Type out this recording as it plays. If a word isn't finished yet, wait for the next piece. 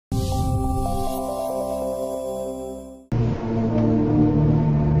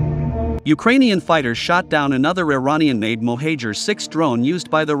Ukrainian fighters shot down another Iranian-made Mohajer-6 drone used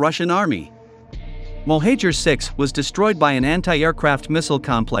by the Russian army. Mohajer-6 was destroyed by an anti-aircraft missile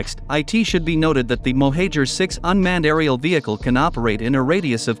complex. It should be noted that the Mohajer-6 unmanned aerial vehicle can operate in a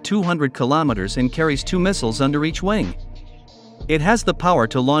radius of 200 kilometers and carries 2 missiles under each wing. It has the power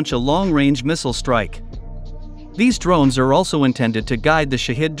to launch a long-range missile strike. These drones are also intended to guide the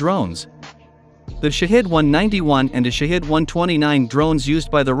Shahed drones. The Shahed 191 and the Shahed 129 drones used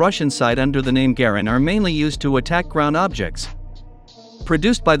by the Russian side under the name Garand are mainly used to attack ground objects.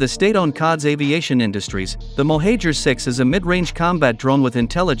 Produced by the state-owned Quds Aviation Industries, the Mohajer-6 is a mid-range combat drone with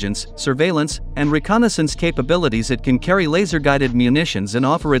intelligence, surveillance, and reconnaissance capabilities. It can carry laser-guided munitions and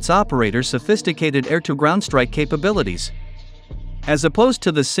offer its operators sophisticated air-to-ground strike capabilities. As opposed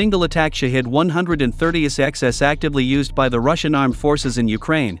to the single-attack Shahed 130-XS actively used by the Russian armed forces in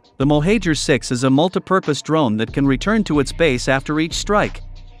Ukraine, the Mohajer-6 is a multi-purpose drone that can return to its base after each strike.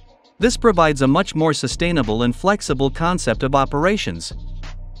 This provides a much more sustainable and flexible concept of operations.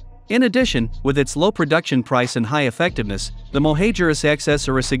 In addition, with its low production price and high effectiveness, the Mohajer-6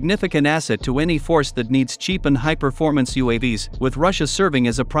 are a significant asset to any force that needs cheap and high-performance UAVs, with Russia serving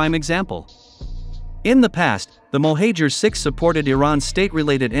as a prime example. In the past, the Mohajer-6 supported Iran's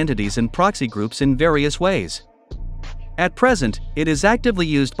state-related entities and proxy groups in various ways. At present, it is actively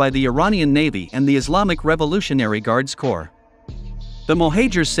used by the Iranian Navy and the Islamic Revolutionary Guards Corps. The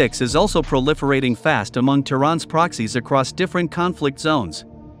Mohajer-6 is also proliferating fast among Tehran's proxies across different conflict zones.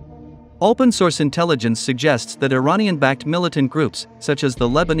 Open-source intelligence suggests that Iranian-backed militant groups, such as the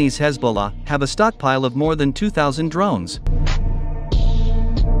Lebanese Hezbollah, have a stockpile of more than 2,000 drones.